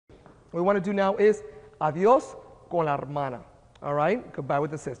What we want to do now is Adios Con La Hermana. All right? Goodbye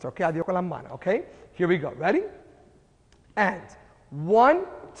with the sister. Okay? Adios Con La Hermana. Okay? Here we go. Ready? And 1,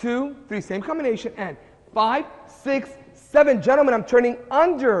 2, 3. Same combination. And 5, 6, 7. Gentlemen, I'm turning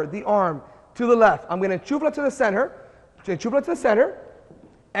under the arm to the left. I'm going to chufla to the center. Chufla to the center.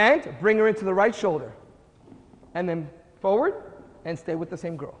 And bring her into the right shoulder. And then forward and stay with the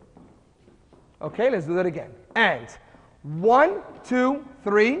same girl. Okay, let's do that again. And 1, 2,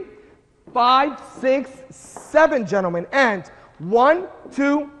 3, 5, 6, 7, gentlemen. And 1,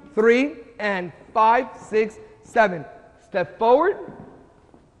 2, 3, and 5, 6, 7. Step forward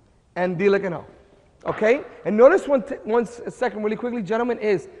and dile que no. Okay? And notice one second really quickly, gentlemen,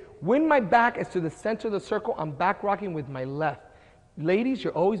 is when my back is to the center of the circle, I'm back rocking with my left. Ladies,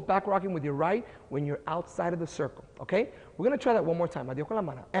 you're always back rocking with your right when you're outside of the circle. Okay? We're going to try that one more time. Adios con la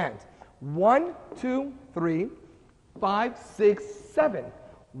mano. And 1, 2, 3, 5, 6, 7.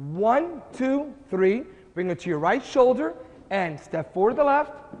 1, 2, 3. Bring it to your right shoulder and step forward to the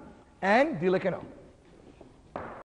left and dile que no.